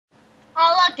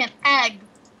like an egg.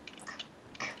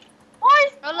 Why?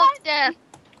 Oh look, death.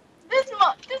 This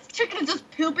chicken is just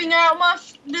pooping out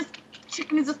This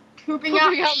chicken is just pooping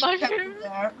out mushrooms.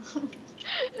 there.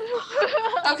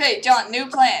 Okay, John, new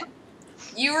plan.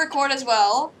 You record as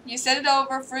well. You send it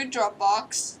over through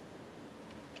Dropbox.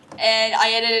 And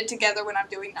I edit it together when I'm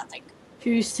doing nothing.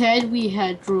 Who said we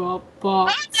had Dropbox?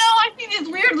 I don't know, I see these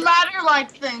weird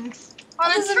ladder-like things.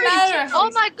 What does it matter? Oh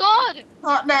my god!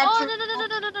 Not natural.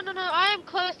 Oh no! I am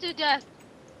close to death.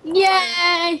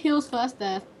 Yay! Heals first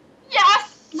death.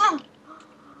 Yes! No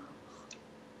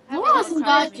one hasn't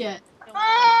died yet.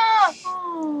 Ah!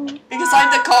 Because I'm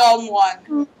the calm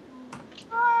one.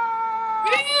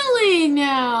 Really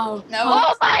now? No.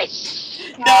 Oh my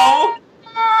No.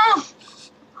 Ah!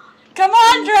 Come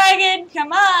on, dragon.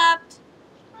 Come up.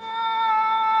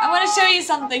 I want to show you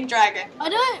something, dragon.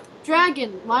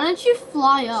 Dragon, why don't you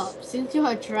fly up since you're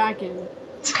a dragon? Oh,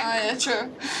 yeah,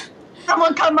 true.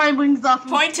 Someone cut my wings off.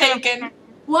 Point taken.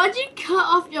 Why'd you cut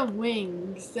off your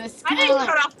wings? That's I didn't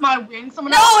cut off my wings.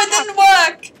 Someone No, else it didn't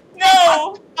work.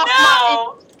 No.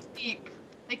 No.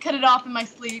 They cut it off in my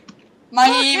sleep. My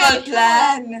evil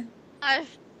plan.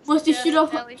 Was to shoot her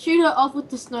off with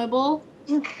the snowball?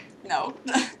 No.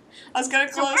 I was gonna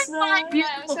close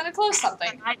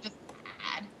something. I just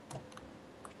had.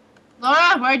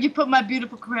 Laura, where'd you put my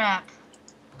beautiful crap?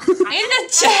 In the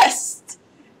chest.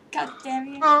 God damn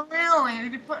you. Oh really?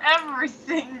 Did you put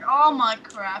everything, all my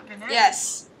crap in it?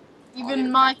 Yes.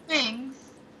 Even my things.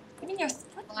 Even your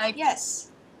Like yes.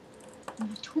 the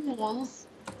tools.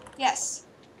 Yes.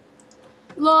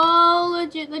 Lol,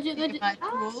 legit. My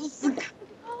tools. I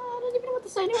don't even know what to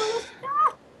say anymore.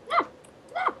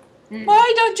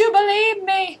 Why don't you believe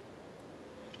me?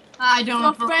 I don't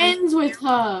You're friends with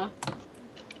her.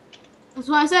 That's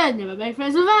why I said never make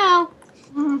friends with Val.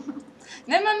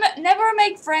 Never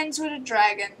make friends with a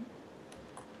dragon.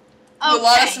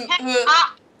 I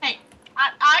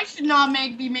should not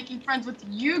be making friends with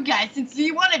you guys, since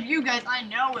one of you guys, I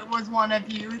know it was one of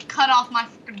you, cut off my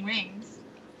freaking wings.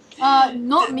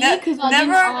 Not me, because I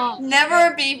didn't ask.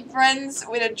 Never be friends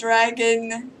with a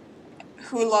dragon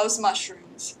who loves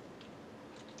mushrooms.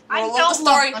 I don't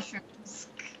love mushrooms.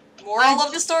 Moral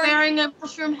of the story? I'm wearing a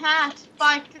mushroom hat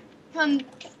by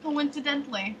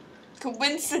coincidentally.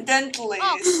 Coincidentally,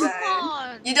 Oh, you say. come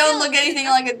on. You don't look anything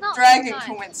like a not dragon nice.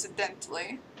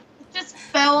 Coincidentally. It just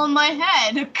fell on my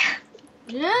head.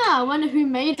 Yeah, I wonder who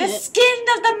made The it. skin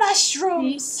of the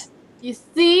mushrooms! You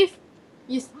thief.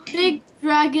 You big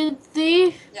dragon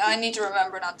thief. Yeah, I need to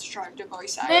remember not to try to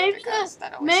voice act because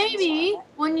that always seems Maybe horrible.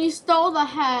 when you stole the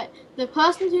hat, the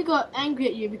person who got angry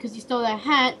at you because you stole their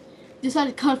hat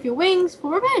decided to cut off your wings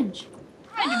for revenge.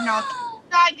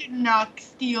 I did not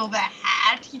steal the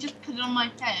hat. He just put it on my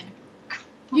head.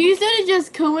 You said it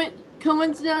just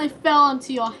coincidentally fell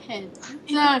onto your head.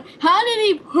 So how did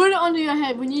he put it onto your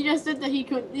head when you just said that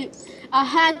a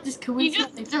hat just He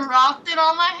coincidentally? just dropped it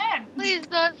on my head. Please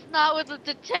don't start with the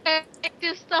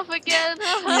detective stuff again.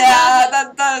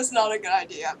 Yeah, that is not a good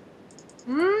idea.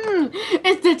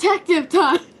 It's detective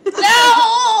time.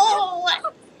 No!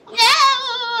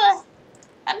 No!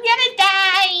 I'm gonna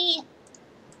die!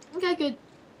 Okay, good.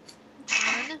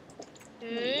 1, 2.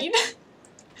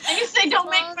 And you say don't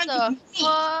make friends with me.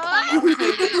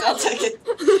 I'll take it.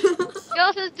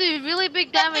 Skeletons do really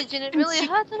big damage and it really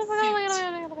hurts.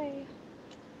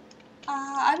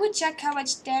 I would check how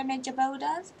much damage a bow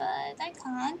does, but I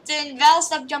can't. And Val,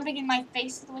 stop jumping in my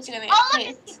face, otherwise you're gonna get Oh, look,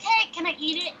 hit. it's the cake. Can I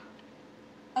eat it?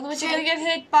 Otherwise you're gonna get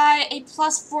hit by a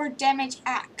 +4 damage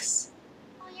axe.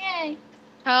 Oh, yay.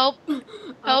 Help.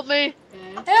 Help me.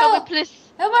 Okay. Help me, Help! please.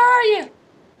 Help, where are you?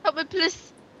 Help me,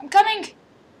 please. I'm coming!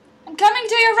 I'm coming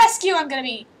to your rescue, I'm gonna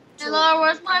be. Hello,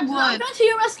 where's my I'm wood? going to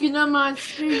your rescue, no mind.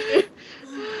 I'm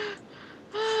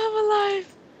alive.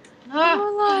 Ah,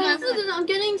 alive. I'm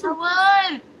getting my some.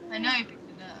 wood. I know you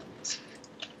picked it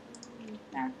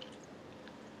up.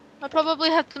 I probably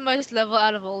have the most level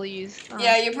out of all of you.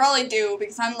 Yeah, you probably do,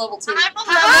 because I'm level 2. I'm a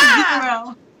level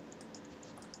 0.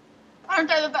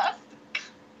 Aren't I the best?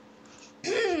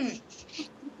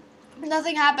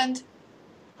 Nothing happened.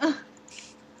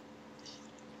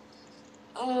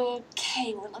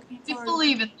 Okay, we're looking We for...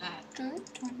 believe in that.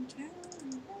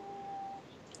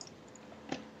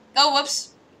 Oh,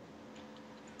 whoops.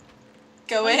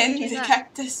 Go Why did in, you do the that?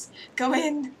 cactus. Go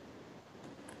in.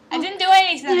 I didn't do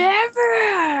anything. Never.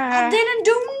 I didn't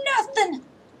do nothing.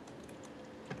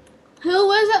 Who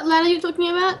was that ladder you're talking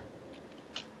about?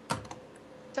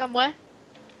 Somewhere.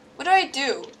 What do I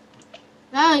do?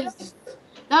 That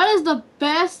is the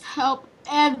best help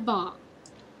ever.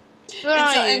 Where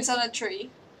are you? It's on a tree.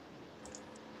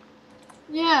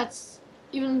 Yeah, it's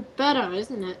even better,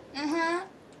 isn't it? Mm-hmm.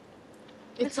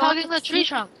 It's hugging the tree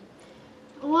trunk.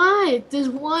 Why? There's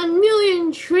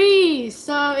 1,000,000 trees,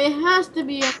 so it has to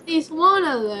be at least one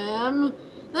of them.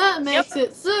 That makes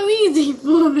it so easy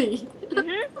for me.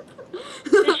 It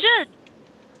should.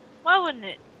 Why wouldn't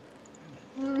it?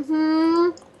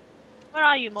 Where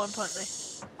are you, more importantly?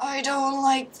 I don't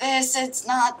like this. It's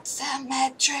not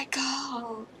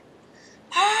symmetrical.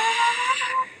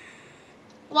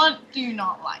 What do you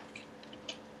not like?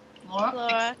 Laura?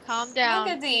 Laura, calm down.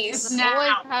 Look at these. Doesn't always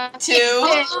Now. have- 2,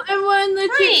 Oh, everyone in the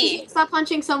 3. tree, stop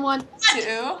punching someone.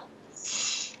 2.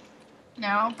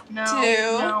 No, no, 2.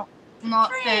 no. I'm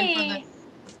not stand for 3. this.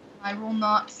 I will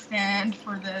not stand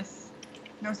for this.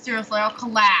 No, seriously, I'll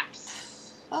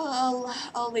collapse.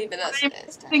 I'll leave it as I'm it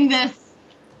is. then. fixing this.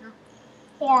 You're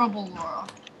horrible, Laura.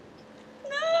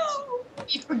 No.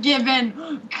 Be forgiven.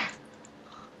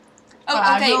 Oh,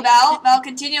 I okay, will- Val,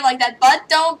 continue like that, but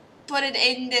don't put it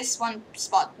in this one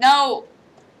spot. No.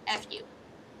 F you.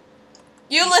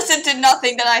 You listened to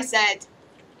nothing that I said.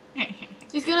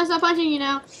 She's gonna stop punching you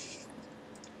now.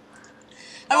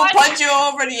 I will punch you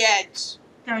over the edge.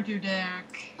 Don't you dare.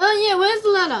 Oh yeah, where's the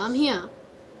ladder? I'm here.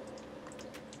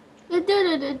 Hey!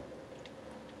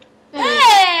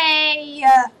 Hey!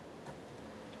 Oh,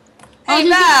 Hey, she's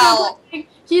Val!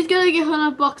 She's gonna get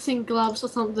her boxing gloves or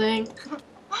something.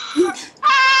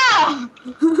 Ah!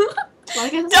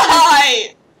 Like I said.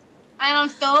 Die! And I'm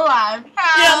still alive.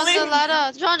 Yeah, On the leave,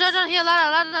 ladder. John, here,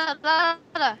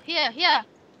 ladder. Here.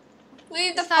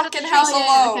 leave the Side of the fucking tree. house Oh, yeah,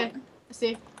 alone. okay. I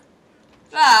see.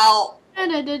 Val,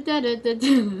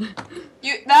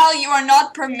 Val, you are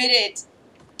not permitted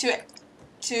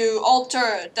to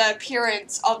alter the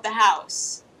appearance of the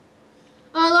house.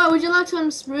 Oh, Laura, would you like some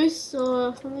spruce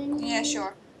or something? Yeah,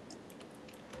 sure.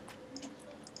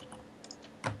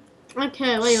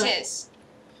 Okay, wait. Shiz.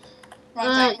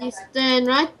 Wrong thing. You stand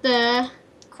right there.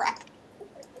 Crap.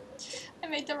 I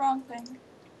made the wrong thing.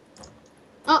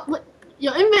 Oh, what?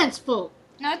 Your invent's full.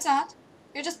 No, it's not.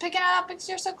 You're just picking it up because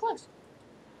you're so close.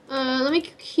 Let me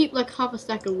keep like half a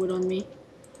stack of wood on me.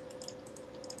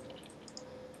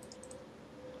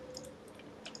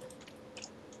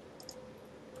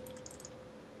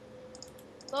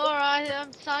 Laura,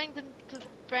 I'm starting to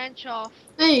branch off.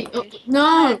 Hey, oh,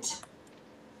 no.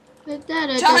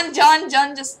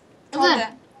 John, just calm Okay.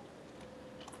 down.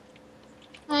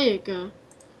 There you go.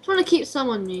 Trying to keep some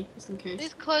on me, just in case.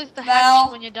 Please close the Val.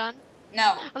 hatch when you're done.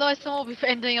 No. Otherwise, someone will be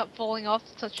ending up falling off,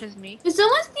 such as me. Did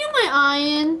someone steal my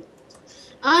iron?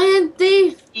 Iron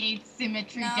thief! Need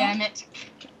symmetry, No. damn it.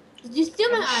 Did you steal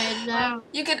my iron now?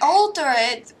 You can alter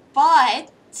it,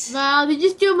 but Val, did you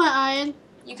steal my iron?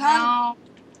 you can't No,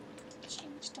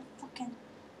 change the fucking.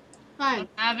 Fine. I don't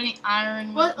have any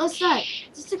iron. What's that?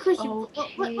 Just a question.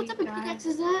 Okay, What type of guys. pickaxe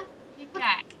is that?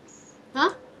 Pickaxe.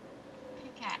 Huh?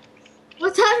 Pickaxe.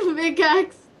 What type of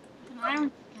pickaxe? An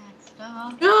iron pickaxe,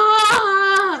 duh.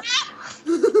 Ah!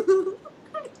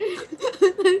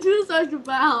 I feel sorry for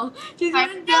Val. She's I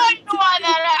went no down. idea why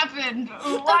that happened. Why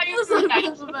I are feel you sorry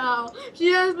pickaxe? for Val. She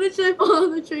has literally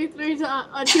fallen the tree 2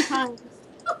 times.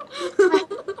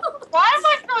 Why am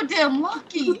I so damn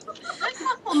lucky? This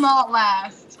stuff will not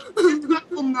last. This stuff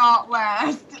will not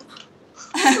last.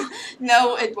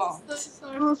 No, it won't. So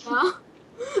sorry, Val.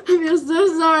 I feel so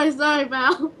sorry. Sorry,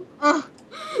 Val. Ugh.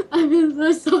 I feel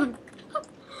so sorry.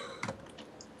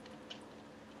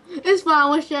 It's fine.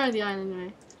 We're sharing the island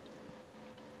anyway.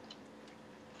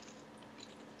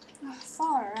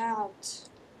 Far out.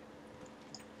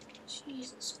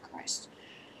 Jesus Christ.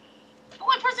 The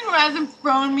only person who hasn't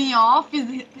thrown me off is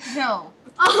Hill.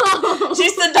 Oh.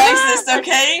 She's the nicest,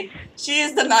 okay? She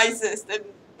is the nicest, and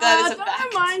that is a don't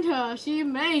fact. remind her. She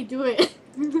may do it.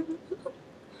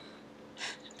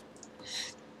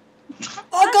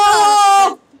 Fuck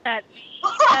off! That.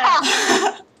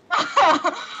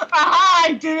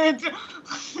 I did it.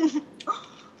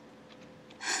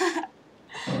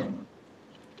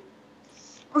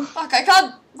 Fuck, I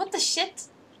can't. What the shit?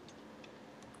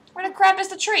 Where the crap is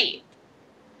the tree?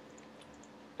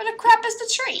 Where the crap is the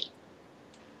tree?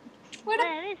 Where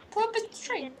the poop is the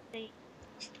tree?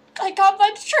 I can't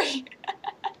find the tree.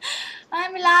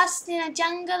 I'm lost in a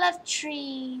jungle of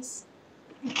trees.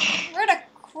 Where the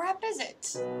crap is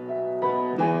it?